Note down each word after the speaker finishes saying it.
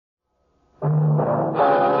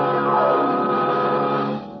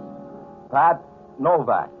Pat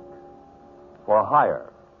Novak, for hire.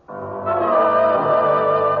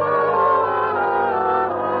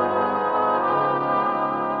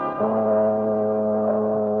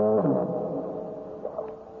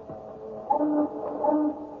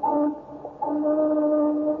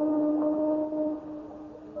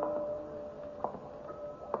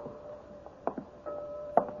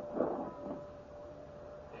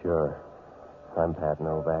 Sure. I'm Pat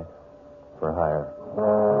Novak, for hire.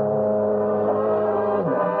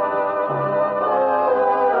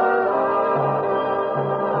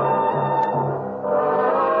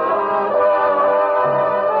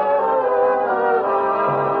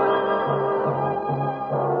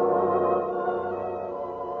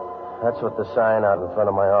 That's what the sign out in front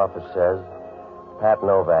of my office says. Pat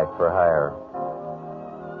Novak, for hire.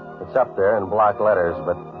 It's up there in block letters,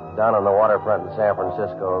 but down on the waterfront in San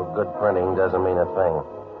Francisco, good printing doesn't mean a thing.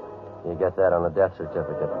 You get that on a death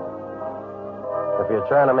certificate. If you're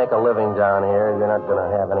trying to make a living down here, you're not going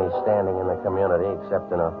to have any standing in the community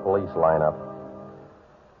except in a police lineup.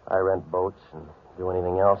 I rent boats and do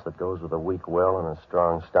anything else that goes with a weak will and a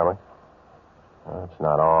strong stomach. Well, it's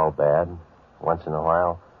not all bad. Once in a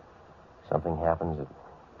while, something happens that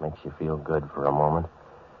makes you feel good for a moment.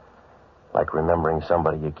 Like remembering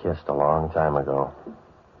somebody you kissed a long time ago.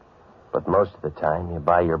 But most of the time, you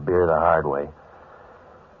buy your beer the hard way.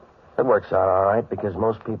 It works out all right because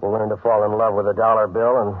most people learn to fall in love with a dollar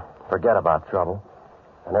bill and forget about trouble.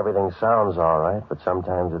 And everything sounds all right, but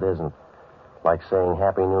sometimes it isn't. Like saying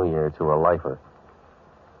Happy New Year to a lifer.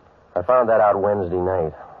 I found that out Wednesday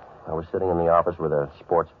night. I was sitting in the office with a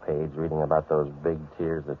sports page reading about those big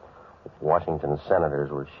tears that Washington senators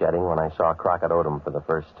were shedding when I saw Crockett Odom for the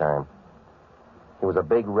first time. He was a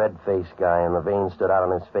big, red-faced guy, and the veins stood out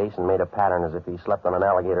on his face and made a pattern as if he slept on an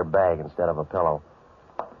alligator bag instead of a pillow.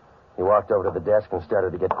 He walked over to the desk and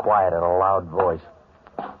started to get quiet in a loud voice.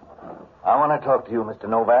 I want to talk to you, Mr.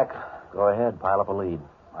 Novak. Go ahead, pile up a lead.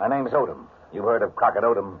 My name's Odom. You've heard of Crockett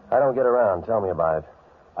Odom. I don't get around. Tell me about it.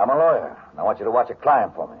 I'm a lawyer, and I want you to watch a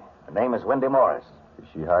client for me. Her name is Wendy Morris. Is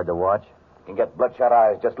she hard to watch? You can get bloodshot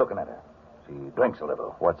eyes just looking at her. She drinks a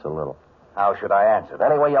little. What's a little? How should I answer that?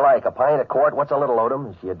 Any way you like. A pint, a quart. What's a little,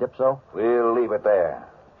 Odom? Is she a dipso? We'll leave it there.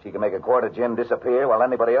 She can make a quart of gin disappear while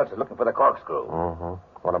anybody else is looking for the corkscrew. Mm-hmm.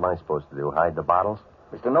 What am I supposed to do, hide the bottles?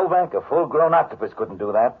 Mr. Novak, a full-grown octopus couldn't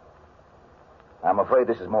do that. I'm afraid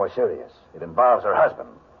this is more serious. It involves her husband.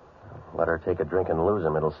 Let her take a drink and lose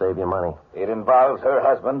him. It'll save you money. It involves her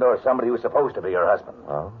husband or somebody who's supposed to be her husband.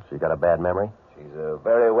 Oh, she got a bad memory? She's a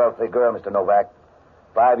very wealthy girl, Mr. Novak.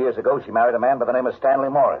 5 years ago, she married a man by the name of Stanley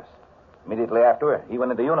Morris. Immediately after, he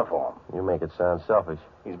went into uniform. You make it sound selfish.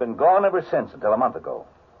 He's been gone ever since until a month ago.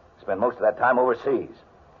 Spent most of that time overseas.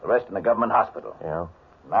 The rest in the government hospital. Yeah?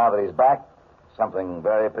 Now that he's back, something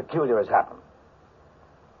very peculiar has happened.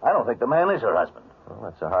 I don't think the man is her husband. Well,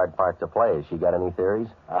 that's a hard part to play. Has she got any theories?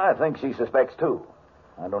 I think she suspects, too.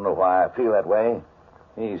 I don't know why I feel that way.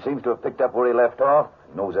 He seems to have picked up where he left off.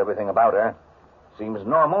 He knows everything about her. Seems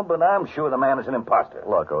normal, but I'm sure the man is an imposter.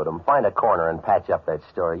 Look, Odom, find a corner and patch up that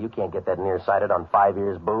story. You can't get that nearsighted on 5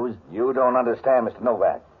 years' booze. You don't understand, Mr.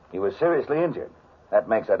 Novak. He was seriously injured. That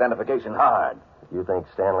makes identification hard. You think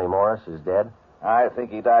Stanley Morris is dead? I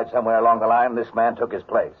think he died somewhere along the line. This man took his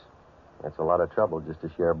place. That's a lot of trouble just to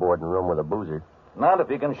share a board and room with a boozer. Not if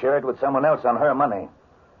you can share it with someone else on her money.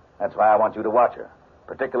 That's why I want you to watch her,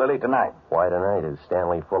 particularly tonight. Why tonight? Is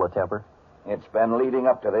Stanley full of temper? It's been leading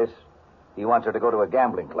up to this. He wants her to go to a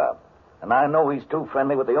gambling club. And I know he's too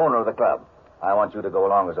friendly with the owner of the club. I want you to go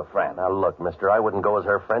along as a friend. Now, look, mister, I wouldn't go as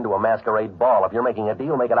her friend to a masquerade ball. If you're making a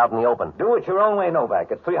deal, make it out in the open. Do it your own way,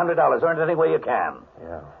 Novak. It's $300. Earn it any way you can.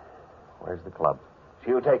 Yeah. Where's the club?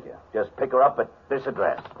 She'll take you. Just pick her up at this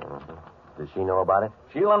address. Mm-hmm. Does she know about it?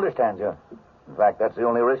 She'll understand you. In fact, that's the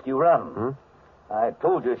only risk you run. I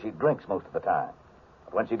told you she drinks most of the time.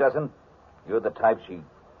 But when she doesn't, you're the type she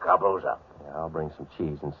gobbles up. Yeah, I'll bring some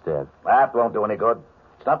cheese instead. That won't do any good.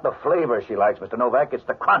 It's not the flavor she likes, Mr. Novak. It's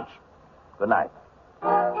the crunch. Good night.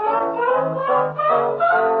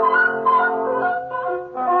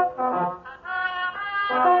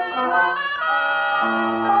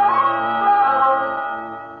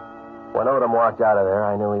 When Odom walked out of there,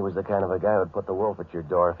 I knew he was the kind of a guy who'd put the wolf at your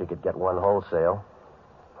door if he could get one wholesale.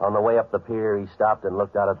 On the way up the pier, he stopped and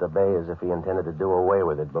looked out at the bay as if he intended to do away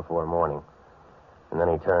with it before morning. And then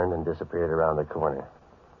he turned and disappeared around the corner.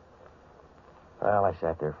 Well, I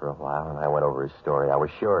sat there for a while, and I went over his story. I was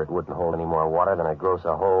sure it wouldn't hold any more water than a gross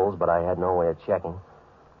of holes, but I had no way of checking.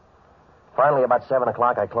 Finally, about 7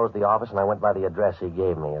 o'clock, I closed the office, and I went by the address he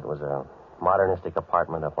gave me. It was a Modernistic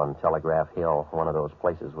apartment up on Telegraph Hill, one of those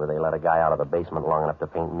places where they let a guy out of the basement long enough to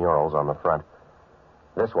paint murals on the front.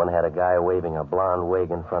 This one had a guy waving a blonde wig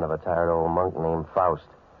in front of a tired old monk named Faust.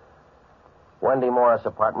 Wendy Morris'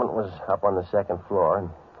 apartment was up on the second floor, and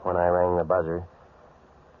when I rang the buzzer,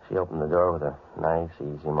 she opened the door with a nice,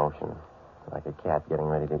 easy motion, like a cat getting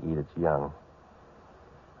ready to eat its young.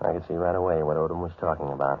 I could see right away what Odom was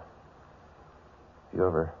talking about. If you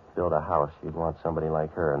ever build a house, you'd want somebody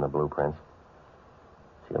like her in the blueprints.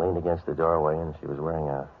 She leaned against the doorway, and she was wearing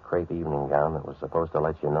a crepe evening gown that was supposed to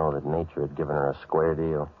let you know that nature had given her a square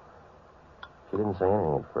deal. She didn't say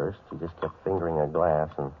anything at first. She just kept fingering a glass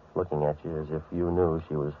and looking at you as if you knew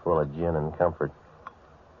she was full of gin and comfort.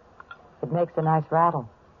 It makes a nice rattle.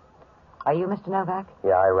 Are you Mr. Novak?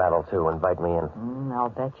 Yeah, I rattle, too. Invite me in. I'll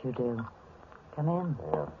bet you do. Come in.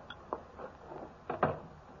 Yeah.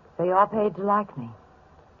 So you all paid to like me.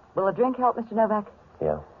 Will a drink help, Mr. Novak?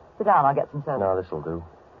 Yeah. Sit down. I'll get some soda. No, this'll do.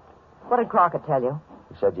 What did Crockett tell you?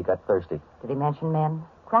 He said you got thirsty. Did he mention men?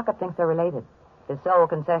 Crockett thinks they're related. His sole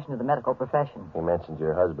concession to the medical profession. He mentioned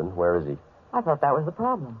your husband. Where is he? I thought that was the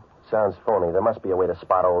problem. Sounds phony. There must be a way to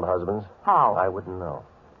spot old husbands. How? I wouldn't know.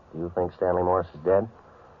 Do you think Stanley Morris is dead?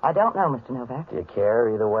 I don't know, Mr. Novak. Do you care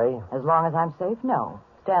either way? As long as I'm safe, no.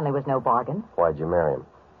 Stanley was no bargain. Why'd you marry him?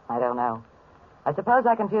 I don't know. I suppose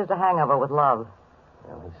I confused a hangover with love.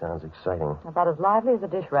 Well, he sounds exciting. About as lively as a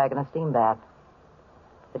dish rag in a steam bath.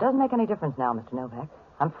 It doesn't make any difference now, Mr. Novak.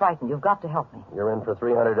 I'm frightened. You've got to help me. You're in for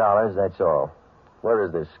 $300, that's all. Where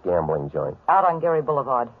is this gambling joint? Out on Gary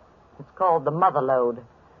Boulevard. It's called the Mother Lode.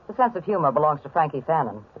 The sense of humor belongs to Frankie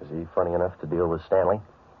Fannin. Is he funny enough to deal with Stanley?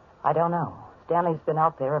 I don't know. Stanley's been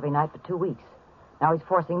out there every night for 2 weeks. Now he's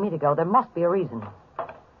forcing me to go. There must be a reason.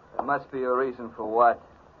 There must be a reason for what?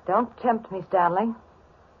 Don't tempt me, Stanley.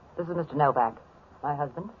 This is Mr. Novak, my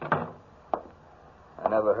husband. I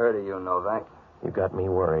never heard of you, Novak. You got me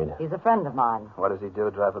worried. He's a friend of mine. What does he do,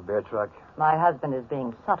 drive a beer truck? My husband is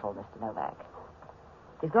being subtle, Mr. Novak.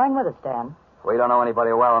 He's going with us, Stan. We don't know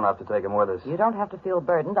anybody well enough to take him with us. You don't have to feel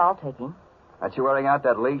burdened. I'll take him. Aren't you wearing out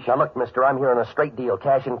that leash? Now, look, mister, I'm here on a straight deal.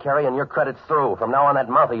 Cash and carry, and your credit's through. From now on, that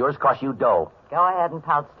mouth of yours costs you dough. Go ahead and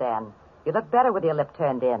pout, Stan. You look better with your lip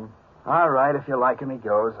turned in. All right, if you like him, he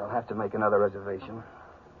goes. I'll have to make another reservation.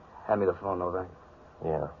 Hand me the phone, Novak.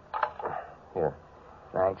 Yeah. Here.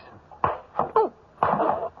 Thanks.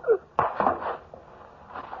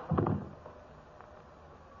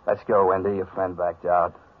 Let's go, Wendy. Your friend backed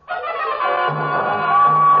out.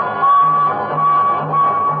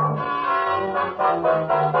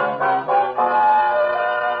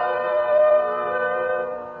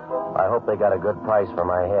 I hope they got a good price for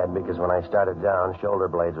my head, because when I started down, shoulder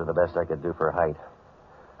blades were the best I could do for height.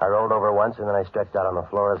 I rolled over once, and then I stretched out on the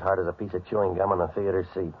floor as hard as a piece of chewing gum on the theater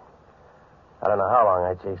seat. I don't know how long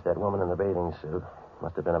I chased that woman in the bathing suit.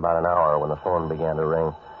 Must have been about an hour when the phone began to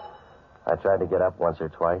ring. I tried to get up once or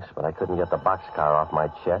twice, but I couldn't get the boxcar off my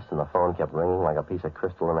chest, and the phone kept ringing like a piece of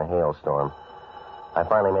crystal in a hailstorm. I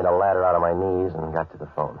finally made a ladder out of my knees and got to the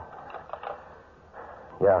phone.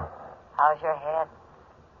 Yeah, How's your head?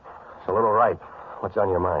 it's a little ripe. What's on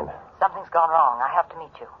your mind? Something's gone wrong. I have to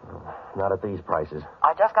meet you. Not at these prices.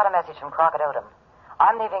 I just got a message from Crockett Odom.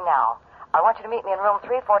 I'm leaving now. I want you to meet me in room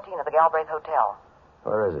 314 of the Galbraith Hotel.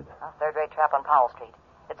 Where is it? A third-rate trap on Powell Street.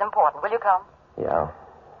 It's important. Will you come? Yeah.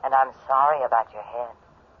 And I'm sorry about your head.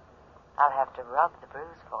 I'll have to rub the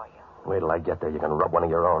bruise for you. Wait till I get there. You can rub one of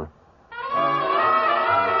your own.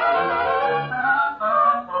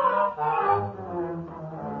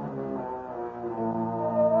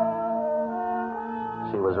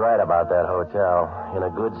 She was right about that hotel. In a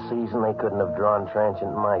good season, they couldn't have drawn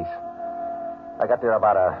transient mice. I got there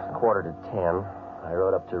about 9:45. I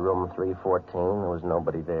rode up to room 314. There was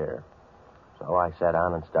nobody there. So I sat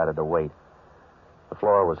down and started to wait. The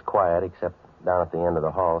floor was quiet, except down at the end of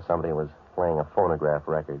the hall, somebody was playing a phonograph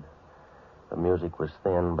record. The music was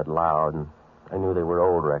thin but loud, and I knew they were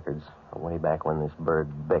old records, way back when this bird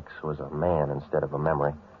Bix was a man instead of a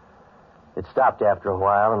memory. It stopped after a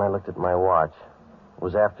while, and I looked at my watch. It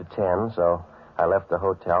was after 10, so I left the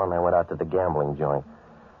hotel and I went out to the gambling joint.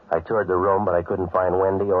 I toured the room, but I couldn't find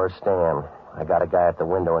Wendy or Stan. I got a guy at the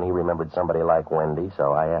window, and he remembered somebody like Wendy,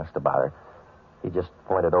 so I asked about her. He just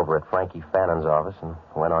pointed over at Frankie Fannin's office and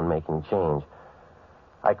went on making change.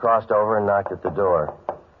 I crossed over and knocked at the door.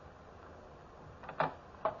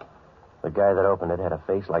 The guy that opened it had a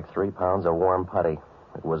face like 3 pounds of warm putty.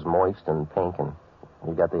 It was moist and pink, and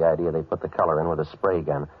you got the idea they put the color in with a spray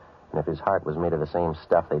gun. And if his heart was made of the same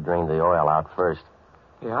stuff, they drained the oil out first.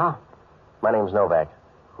 Yeah? My name's Novak.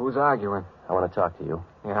 Who's arguing? I want to talk to you.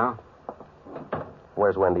 Yeah?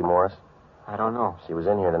 Where's Wendy Morris? I don't know. She was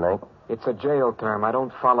in here tonight. It's a jail term. I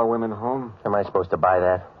don't follow women home. Am I supposed to buy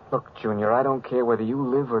that? Look, Junior, I don't care whether you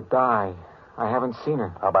live or die. I haven't seen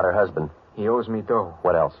her. How about her husband? He owes me dough.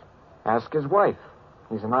 What else? Ask his wife.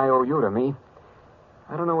 He's an IOU to me.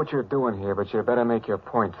 I don't know what you're doing here, but you better make your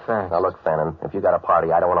point fast. Now, look, Fannin, if you got a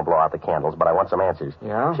party, I don't want to blow out the candles, but I want some answers.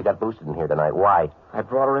 Yeah? She got boosted in here tonight. Why? I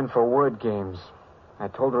brought her in for word games. I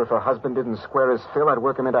told her if her husband didn't square his fill, I'd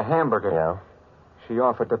work him into hamburger. Yeah? She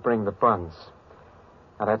offered to bring the buns.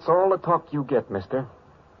 Now, that's all the talk you get, mister.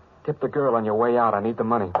 Tip the girl on your way out. I need the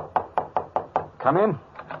money. Come in.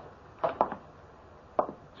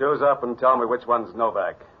 Choose up and tell me which one's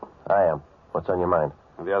Novak. I am. What's on your mind?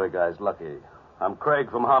 And the other guy's Lucky. I'm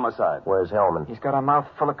Craig from Homicide. Where's Hellman? He's got a mouth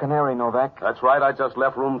full of canary, Novak. That's right. I just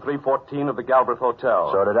left room 314 of the Galbraith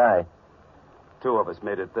Hotel. So did I. Two of us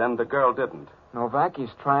made it then. The girl didn't. Novak,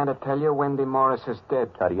 he's trying to tell you Wendy Morris is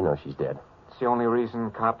dead. How do you know she's dead? It's the only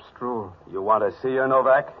reason cops drool. You want to see her,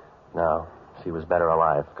 Novak? No. She was better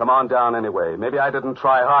alive. Come on down anyway. Maybe I didn't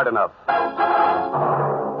try hard enough.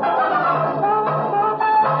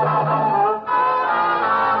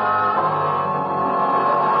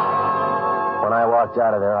 When I walked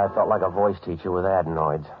out of there, I felt like a voice teacher with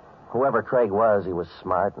adenoids. Whoever Craig was, he was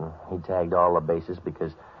smart, and he tagged all the bases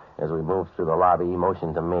because as we moved through the lobby, he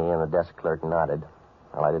motioned to me, and the desk clerk nodded.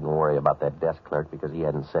 Well, I didn't worry about that desk clerk because he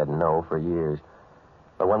hadn't said no for years.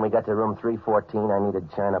 But when we got to room 314, I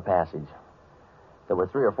needed China Passage. There were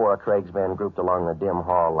 3 or 4 of Craig's men grouped along the dim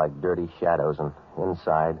hall like dirty shadows, and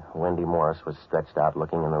inside, Wendy Morris was stretched out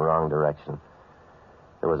looking in the wrong direction.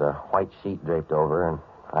 There was a white sheet draped over her, and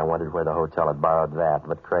I wondered where the hotel had borrowed that,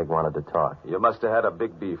 but Craig wanted to talk. You must have had a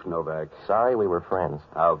big beef, Novak. Sorry, we were friends.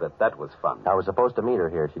 I'll bet that was fun. I was supposed to meet her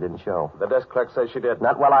here. She didn't show. The desk clerk says she did.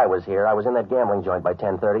 Not while I was here. I was in that gambling joint by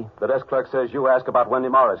 10:30. The desk clerk says you asked about Wendy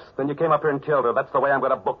Morris. Then you came up here and killed her. That's the way I'm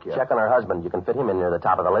going to book you. Check on her husband. You can fit him in near the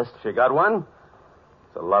top of the list. She got one?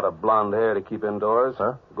 It's a lot of blonde hair to keep indoors.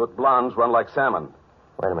 Huh? Good blondes run like salmon.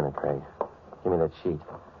 Wait a minute, Craig. Give me that sheet.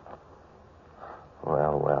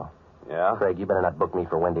 Well. Yeah? Craig, you better not book me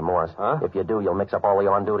for Wendy Morris. Huh? If you do, you'll mix up all the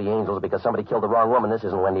on-duty angels because somebody killed the wrong woman. This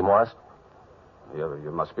isn't Wendy Morris.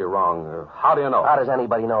 You must be wrong. How do you know? How does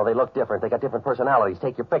anybody know? They look different. They got different personalities.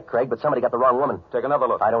 Take your pick, Craig, but somebody got the wrong woman. Take another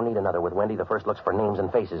look. I don't need another with Wendy. The first look's for names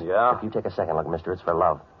and faces. Yeah? If you take a second look, mister, it's for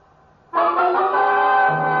love.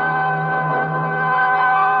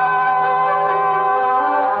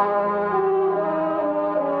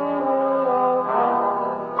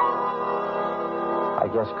 I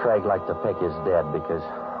guess Craig liked to pick his dead because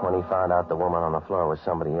when he found out the woman on the floor was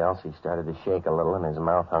somebody else, he started to shake a little and his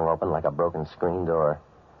mouth hung open like a broken screen door.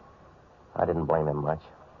 I didn't blame him much.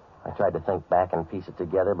 I tried to think back and piece it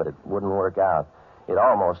together, but it wouldn't work out. It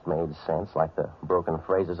almost made sense, like the broken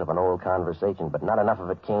phrases of an old conversation, but not enough of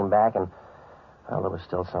it came back, and, well, there was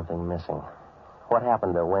still something missing. What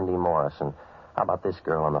happened to Wendy Morris, and how about this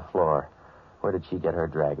girl on the floor? Where did she get her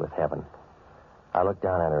drag with heaven? I looked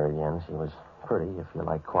down at her again. She was pretty, if you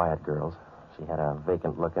like quiet girls. She had a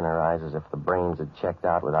vacant look in her eyes as if the brains had checked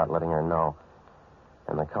out without letting her know.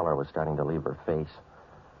 And the color was starting to leave her face.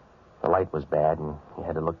 The light was bad, and you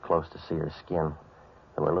had to look close to see her skin.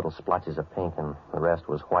 There were little splotches of pink, and the rest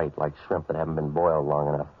was white, like shrimp that haven't been boiled long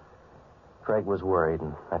enough. Craig was worried,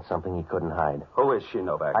 and that's something he couldn't hide. Who is she,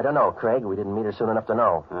 Novak? I don't know, Craig. We didn't meet her soon enough to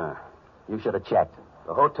know. Ah. You should have checked.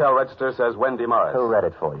 The hotel register says Wendy Morris. Who read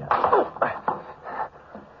it for you?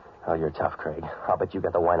 Oh, you're tough, Craig. I'll bet you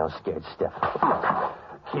got the wino scared stiff.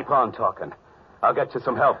 Keep on talking. I'll get you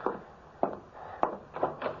some help. Come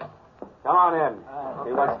on in.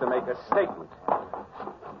 He wants to make a statement.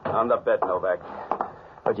 On the bed, Novak.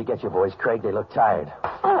 Where'd you get your boys, Craig? They look tired.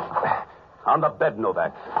 On the bed,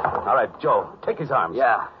 Novak. All right, Joe, take his arms.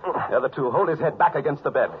 Yeah. The other two, hold his head back against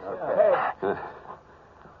the bed. Okay.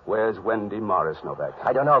 Where's Wendy Morris, Novak?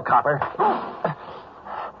 I don't know, Copper.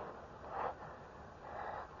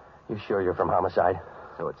 You sure you're from Homicide?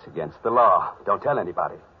 So it's against the law. Don't tell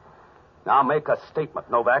anybody. Now make a statement,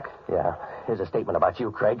 Novak. Yeah. Here's a statement about you,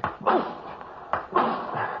 Craig.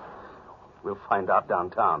 We'll find out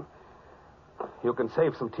downtown. You can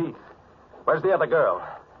save some teeth. Where's the other girl?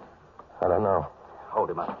 I don't know. Hold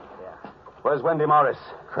him up. Yeah. Where's Wendy Morris?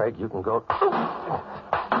 Craig, you can go.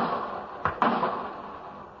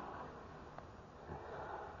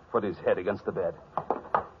 Put his head against the bed.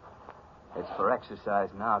 It's for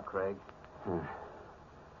exercise now, Craig.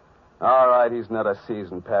 All right, he's not a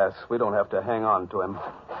season pass. We don't have to hang on to him.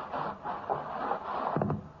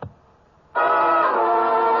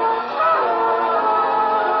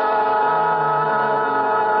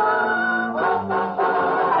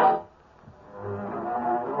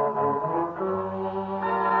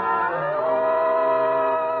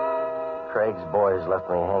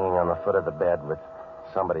 left me hanging on the foot of the bed with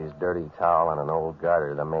somebody's dirty towel and an old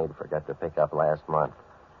garter the maid forgot to pick up last month.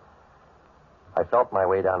 I felt my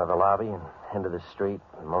way down to the lobby and into the street,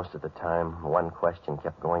 and most of the time, one question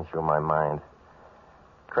kept going through my mind.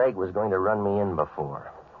 Craig was going to run me in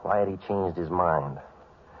before. Why had he changed his mind?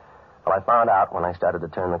 Well, I found out when I started to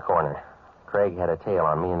turn the corner. Craig had a tail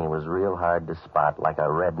on me, and he was real hard to spot, like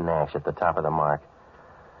a red Nash at the top of the mark.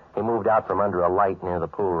 He moved out from under a light near the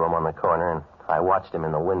pool room on the corner, and I watched him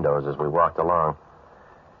in the windows as we walked along.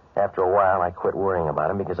 After a while, I quit worrying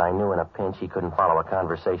about him because I knew in a pinch he couldn't follow a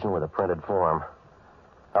conversation with a printed form.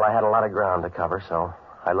 Well, I had a lot of ground to cover, so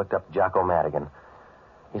I looked up Jocko Madigan.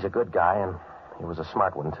 He's a good guy, and he was a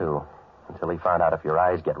smart one, too. Until he found out if your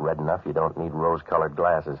eyes get red enough, you don't need rose-colored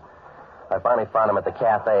glasses. I finally found him at the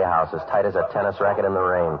cafe house, as tight as a tennis racket in the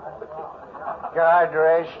rain. God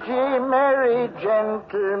rest ye merry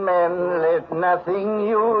gentlemen, let nothing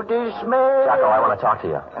you dismay. Jocko, I want to talk to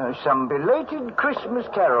you. Some belated Christmas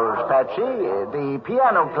carols, Patsy. The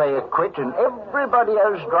piano player quit and everybody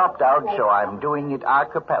else dropped out, so I'm doing it a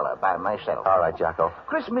cappella by myself. All right, Jocko.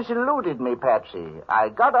 Christmas eluded me, Patsy. I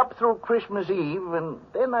got up through Christmas Eve, and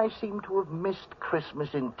then I seem to have missed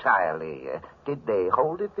Christmas entirely. Did they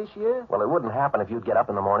hold it this year? Well, it wouldn't happen if you'd get up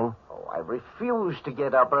in the morning. Oh, I refuse to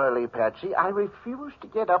get up early, Patsy. I refuse to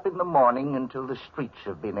get up in the morning until the streets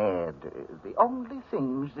have been aired. The only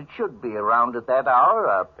things that should be around at that hour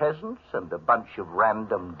are peasants and a bunch of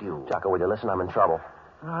random dew. Jocko, will you listen? I'm in trouble.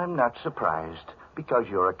 I'm not surprised, because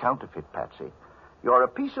you're a counterfeit, Patsy. You're a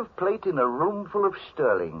piece of plate in a room full of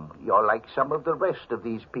sterling. You're like some of the rest of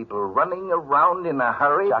these people running around in a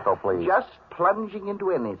hurry. Jocko, please. Just plunging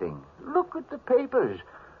into anything. Look at the papers.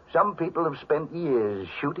 Some people have spent years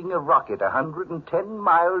shooting a rocket 110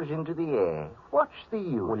 miles into the air. What's the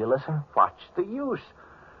use? Will you listen? What's the use?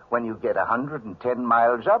 When you get 110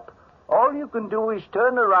 miles up, all you can do is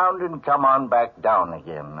turn around and come on back down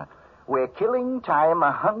again. We're killing time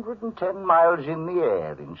 110 miles in the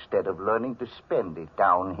air instead of learning to spend it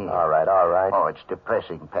down here. All right. Oh, it's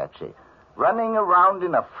depressing, Patsy. Running around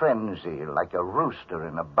in a frenzy like a rooster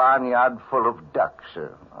in a barnyard full of ducks.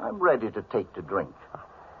 I'm ready to take to drink.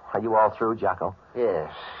 Are you all through, Jocko?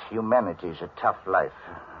 Yes, humanity's a tough life.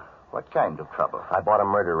 What kind of trouble? I bought a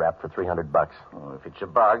murder rap for $300. Oh, if it's a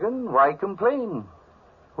bargain, why complain?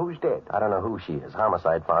 Who's dead? I don't know who she is.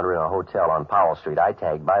 Homicide found her in a hotel on Powell Street. I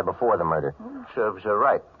tagged by before the murder. Serves her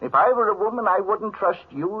right. If I were a woman, I wouldn't trust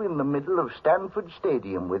you in the middle of Stanford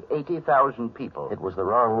Stadium with 80,000 people. It was the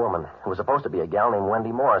wrong woman. It was supposed to be a gal named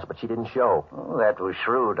Wendy Morris, but she didn't show. Oh, that was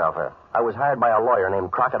shrewd of her. I was hired by a lawyer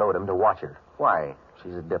named Crockett Odom to watch her. Why?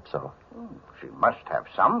 She's a dipso. She must have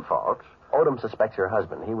some faults. Odom suspects her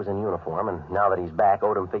husband. He was in uniform, and now that he's back,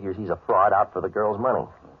 Odom figures he's a fraud out for the girl's money.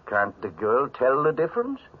 Can't the girl tell the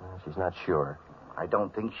difference? She's not sure. I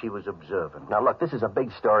don't think she was observant. Now, look, this is a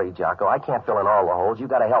big story, Jocko. I can't fill in all the holes. You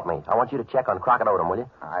got to help me. I want you to check on Crockett Odom, will you?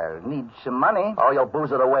 I'll need some money. Oh, you'll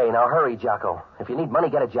booze it away. Now, hurry, Jocko. If you need money,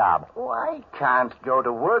 get a job. Oh, I can't go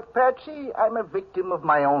to work, Patsy. I'm a victim of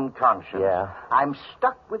my own conscience. Yeah? I'm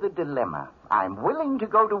stuck with a dilemma. I'm willing to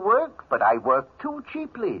go to work, but I work too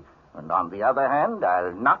cheaply. And on the other hand,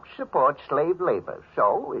 I'll not support slave labor.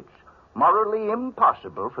 So it's morally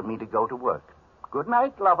impossible for me to go to work. Good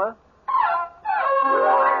night, lover.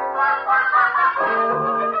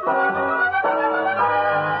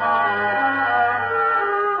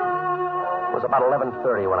 It was about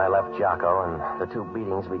 11:30 when I left Jocko, and the two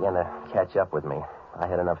beatings began to catch up with me. I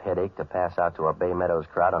had enough headache to pass out to a Bay Meadows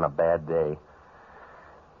crowd on a bad day.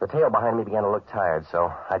 The tail behind me began to look tired,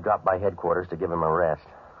 so I dropped by headquarters to give him a rest.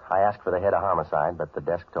 I asked for the head of homicide, but the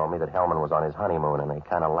desk told me that Hellman was on his honeymoon, and they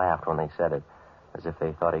kind of laughed when they said it, as if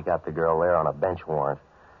they thought he got the girl there on a bench warrant.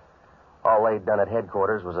 All they'd done at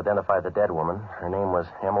headquarters was identify the dead woman. Her name was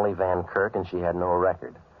Emily Van Kirk, and she had no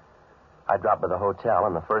record. I dropped by the hotel,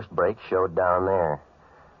 and the first break showed down there.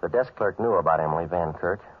 The desk clerk knew about Emily Van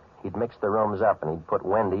Kirk. He'd mixed the rooms up, and he'd put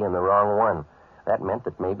Wendy in the wrong one. That meant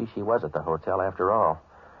that maybe she was at the hotel after all.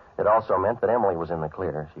 It also meant that Emily was in the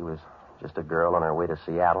clear. She was just a girl on her way to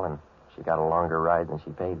Seattle, and she got a longer ride than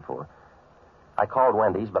she paid for. I called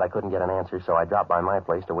Wendy's, but I couldn't get an answer, so I dropped by my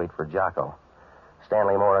place to wait for Jocko.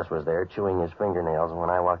 Stanley Morris was there, chewing his fingernails, and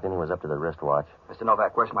when I walked in, he was up to the wristwatch. Mr.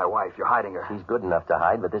 Novak, where's my wife? You're hiding her. She's good enough to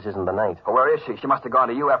hide, but this isn't the night. Well, where is she? She must have gone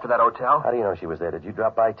to you after that hotel. How do you know she was there? Did you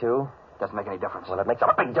drop by, too? Doesn't make any difference. Well, it makes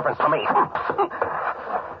a big difference to me.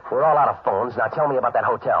 We're all out of phones. Now tell me about that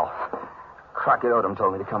hotel. Crockett Odom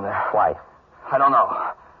told me to come there. Why? I don't know.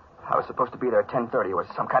 I was supposed to be there at 10:30. It was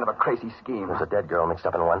some kind of a crazy scheme. There's a dead girl mixed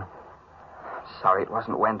up in one. Sorry, it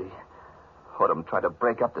wasn't Wendy. Odom tried to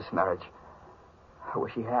break up this marriage. I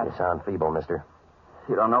wish he had. You sound feeble, mister.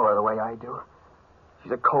 You don't know her the way I do.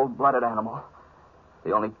 She's a cold-blooded animal.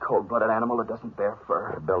 The only cold-blooded animal that doesn't bear fur.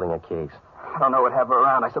 You're building a case. I don't know who'd have her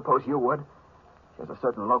around. I suppose you would. She has a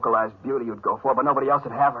certain localized beauty you'd go for, but nobody else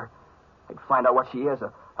would have her. They'd find out what she is,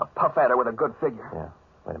 a puff adder with a good figure. Yeah.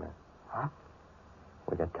 Wait a minute. Huh?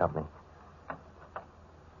 We got company.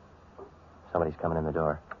 Somebody's coming in the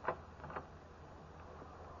door.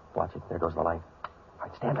 Watch it. There goes the light. All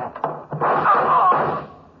right, stand back.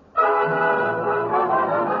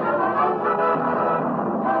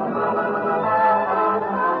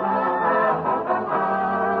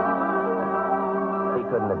 He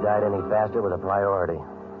couldn't have died any faster with a priority.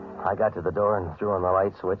 I got to the door and threw on the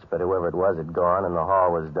light switch, but whoever it was had gone, and the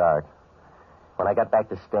hall was dark. When I got back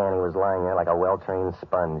to Stan, he was lying there like a well-trained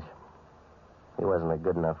sponge. He wasn't a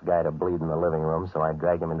good enough guy to bleed in the living room, so I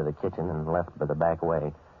dragged him into the kitchen and left by the back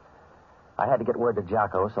way. I had to get word to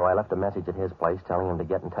Jocko, so I left a message at his place telling him to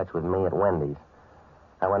get in touch with me at Wendy's.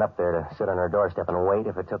 I went up there to sit on her doorstep and wait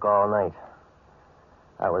if it took all night.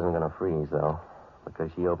 I wasn't going to freeze, though,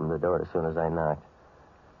 because she opened the door as soon as I knocked.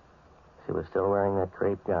 She was still wearing that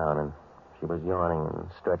crepe gown, and she was yawning and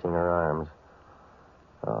stretching her arms.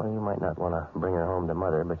 Oh, you might not want to bring her home to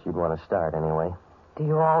Mother, but you'd want to start anyway. Do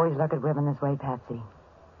you always look at women this way, Patsy?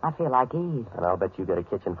 I feel like Eve. And I'll bet you got a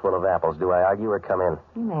kitchen full of apples. Do I argue or come in?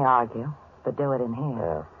 You may argue, but do it in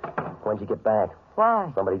here. Yeah. When'd you get back?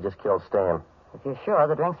 Why? Somebody just killed Stan. If you're sure,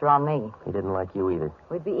 the drinks are on me. He didn't like you either.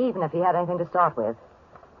 We'd be even if he had anything to start with.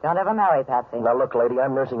 Don't ever marry Patsy. Now, look, lady,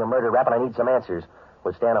 I'm nursing a murder rap, and I need some answers.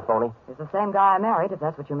 Was Stan a phony? He's the same guy I married, if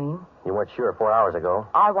that's what you mean. You weren't sure 4 hours ago.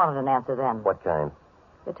 I wanted an answer then. What kind?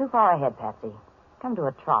 You're too far ahead, Patsy. Come to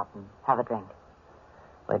a trot and have a drink.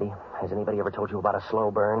 Lady, has anybody ever told you about a slow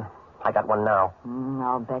burn? I got one now.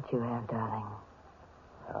 I'll bet you have, darling.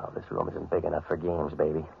 Oh, this room isn't big enough for games,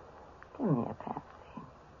 baby. Come here, Patsy.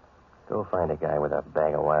 Go find a guy with a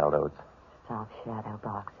bag of wild oats. Stop shadow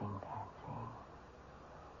boxing, Patsy.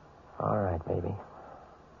 All right, baby.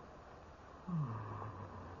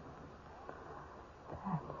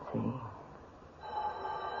 Patsy.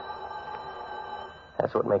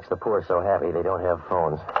 That's what makes the poor so happy. They don't have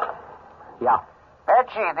phones. Yeah.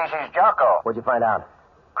 Patsy, this is Jocko. What'd you find out?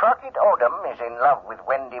 Crockett Odom is in love with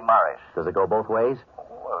Wendy Morris. Does it go both ways?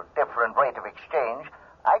 Well, different rate of exchange.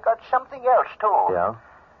 I got something else, too. Yeah?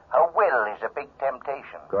 Her will is a big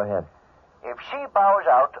temptation. Go ahead. If she bows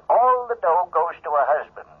out, all the dough goes to her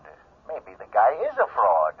husband. Maybe the guy is a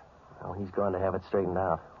fraud. Well, he's going to have it straightened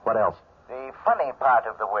out. What else? The funny part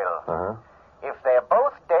of the will. Uh-huh. If they're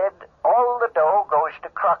both dead, all the dough goes to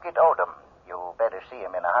Crockett Odom. You better see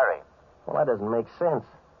him in a hurry. Well, that doesn't make sense.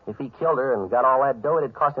 If he killed her and got all that dough,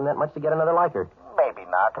 it'd cost him that much to get another like her. Maybe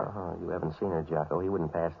not. Uh-huh. You haven't seen her, Jocko. He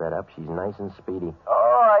wouldn't pass that up. She's nice and speedy.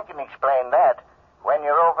 Oh, I can explain that. When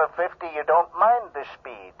you're over 50, you don't mind the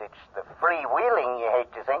speed. It's the freewheeling you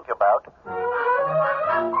hate to think about.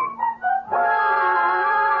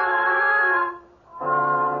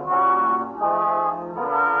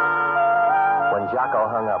 When Jocko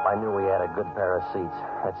hung up, I knew we had a good pair of seats.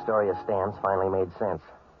 That story of Stan's finally made sense.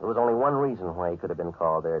 There was only one reason why he could have been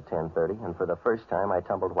called there at 10:30, and for the first time, I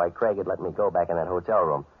tumbled why Craig had let me go back in that hotel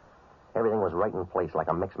room. Everything was right in place, like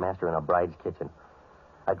a mix master in a bride's kitchen.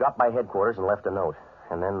 I dropped by headquarters and left a note.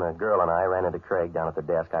 And then the girl and I ran into Craig down at the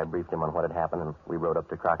desk. I briefed him on what had happened, and we rode up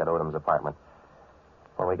to Crockett Odom's apartment.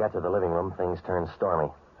 When we got to the living room, things turned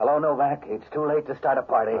stormy. Hello, Novak. It's too late to start a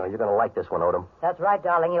party. You're going to like this one, Odom. That's right,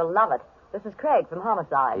 darling. You'll love it. This is Craig from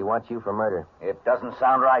Homicide. He wants you for murder. It doesn't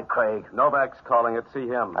sound right, Craig. Novak's calling it. See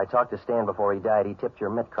him. I talked to Stan before he died. He tipped your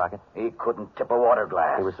mitt, Crockett. He couldn't tip a water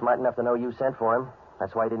glass. He was smart enough to know you sent for him.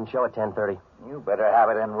 That's why he didn't show at 10:30. You better have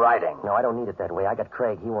it in writing. No, I don't need it that way. I got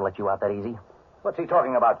Craig. He won't let you out that easy. What's he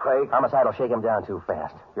talking about, Craig? Homicide will shake him down too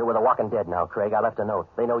fast. You're with the walking dead now, Craig. I left a note.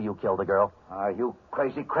 They know you killed the girl. Are you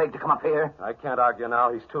crazy, Craig, to come up here? I can't argue now.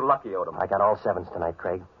 He's too lucky, Odom. I got all sevens tonight,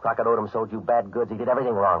 Craig. Crockett Odom sold you bad goods. He did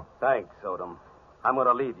everything wrong. Thanks, Odom. I'm going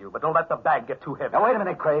to leave you, but don't let the bag get too heavy. Now, wait a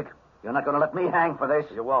minute, Craig. You're not going to let me hang for this.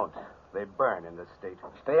 You won't. They burn in this state.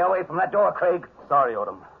 Stay away from that door, Craig. Sorry,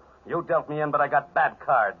 Odom. You dealt me in, but I got bad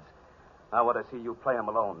cards. I want to see you play 'em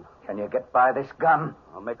alone. Can you get by this gun?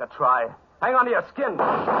 I'll make a try. Hang on to your skin.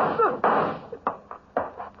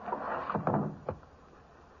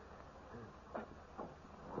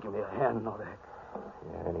 Give me a hand, Novak.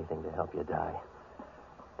 Yeah, anything to help you die.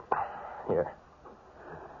 Here.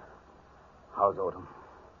 How's Odom?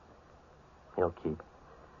 He'll keep.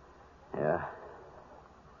 Yeah.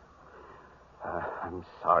 I'm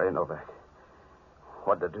sorry, Novak.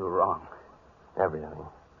 What'd I do wrong? Everything.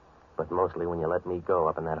 But mostly when you let me go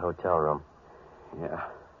up in that hotel room. Yeah.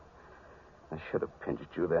 I should have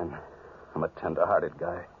pinched you then. I'm a tender-hearted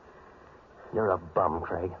guy. You're a bum,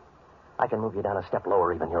 Craig. I can move you down a step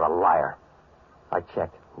lower even. You're a liar. I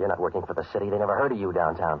checked. You're not working for the city. They never heard of you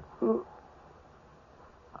downtown.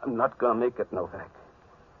 I'm not going to make it, Novak.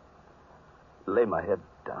 Lay my head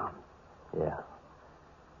down. Yeah.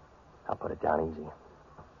 I'll put it down easy.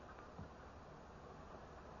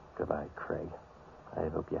 Goodbye, Craig. I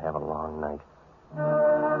hope you have a long night.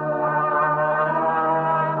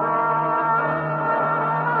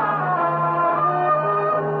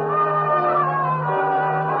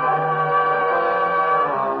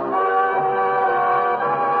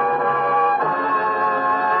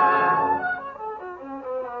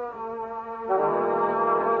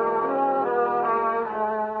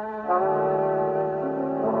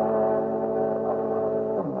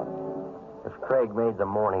 Craig made the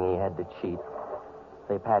morning he had to cheat.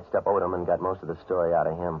 They patched up Odom and got most of the story out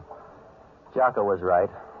of him. Jocko was right.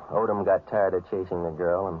 Odom got tired of chasing the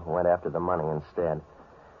girl and went after the money instead.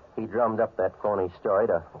 He drummed up that phony story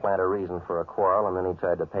to plant a reason for a quarrel, and then he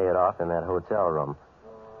tried to pay it off in that hotel room.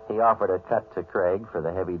 He offered a cut to Craig for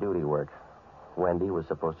the heavy-duty work. Wendy was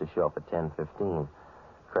supposed to show up at 10:15.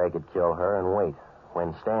 Craig would kill her and wait.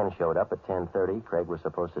 When Stan showed up at 10:30, Craig was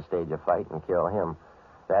supposed to stage a fight and kill him.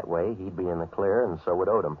 That way, he'd be in the clear, and so would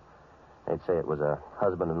Odom. They'd say it was a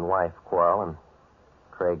husband and wife quarrel, and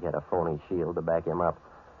Craig had a phony shield to back him up.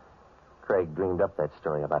 Craig dreamed up that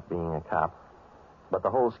story about being a cop. But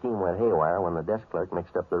the whole scheme went haywire when the desk clerk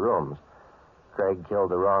mixed up the rooms. Craig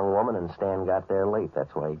killed the wrong woman, and Stan got there late.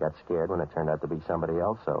 That's why he got scared when it turned out to be somebody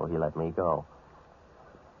else, so he let me go.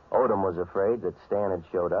 Odom was afraid that Stan had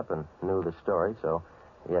showed up and knew the story, so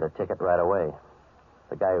he had a ticket right away.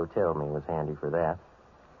 The guy who tailed me was handy for that.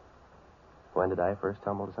 When did I first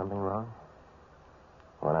tumble to something wrong?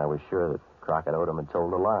 When I was sure that Crockett Odom had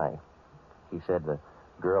told a lie. He said the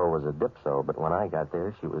girl was a dipso, but when I got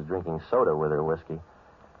there, she was drinking soda with her whiskey.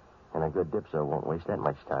 And a good dipso won't waste that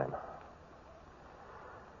much time.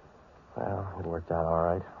 Well, it worked out all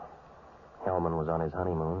right. Hellman was on his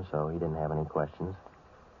honeymoon, so he didn't have any questions.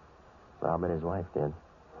 But I'll bet his wife did.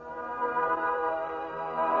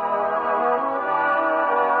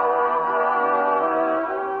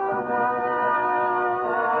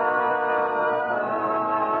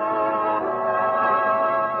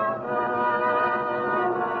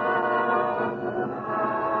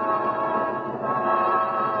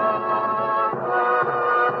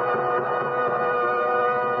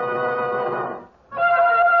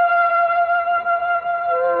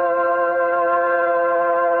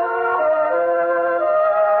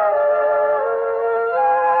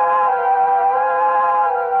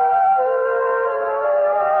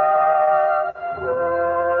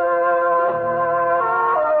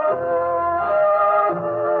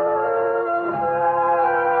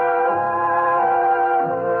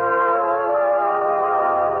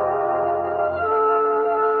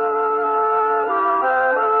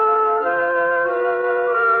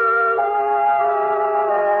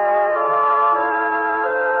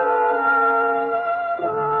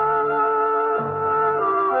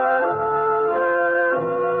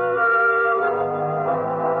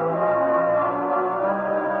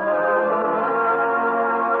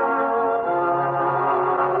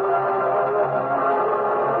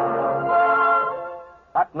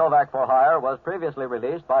 Novak for Hire was previously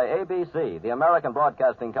released by ABC, the American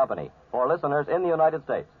Broadcasting Company, for listeners in the United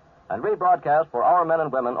States, and rebroadcast for our men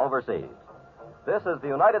and women overseas. This is the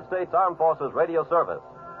United States Armed Forces Radio Service,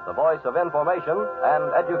 the voice of information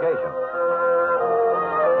and education.